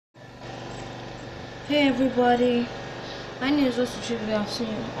Hey everybody, my name is also Chidubem.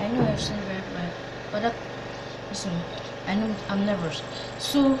 I know I've seen red light, but listen, I know I'm nervous.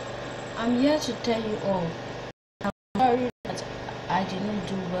 So I'm here to tell you all. I'm sorry that I did not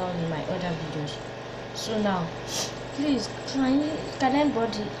do well in my other videos. So now, please, can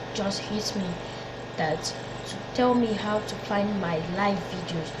anybody just hit me that to tell me how to find my live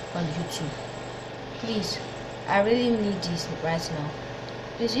videos on YouTube? Please, I really need this right now.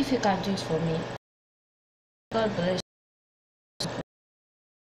 Please, if you can do it for me, God bless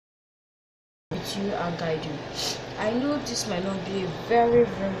with you and guide you. I know this might not be a very good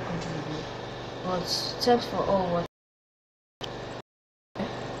video, but thanks for all what.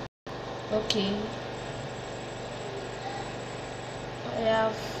 Okay, I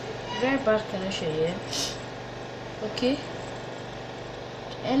have very bad connection here. Okay,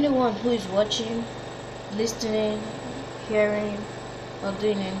 anyone who is watching, listening, hearing, or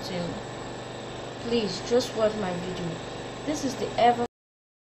doing anything, please just watch my video. This is the ever.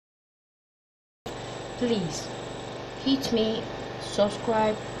 Please hit me,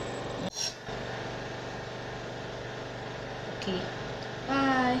 subscribe. Okay,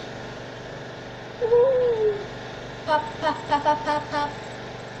 bye. Woo! Pop, pop, pop, pop, pop, pop.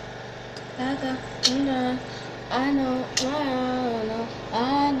 I know,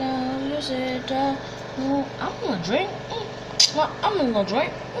 you said, no, I'm gonna drink. No, I'm gonna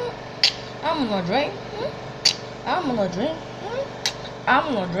drink. I'm gonna drink. I'm gonna drink.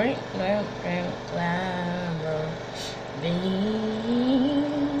 I'm gonna drink.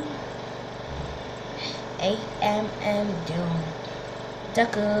 A.M. doom.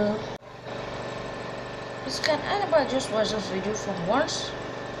 Ducker. Can anybody just watch this video for once?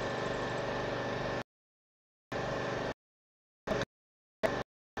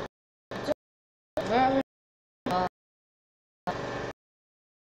 Very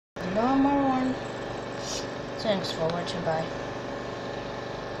normal one. Thanks for watching. Bye.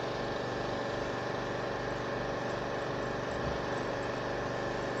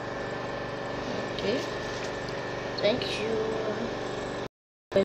 Okay. Thank you.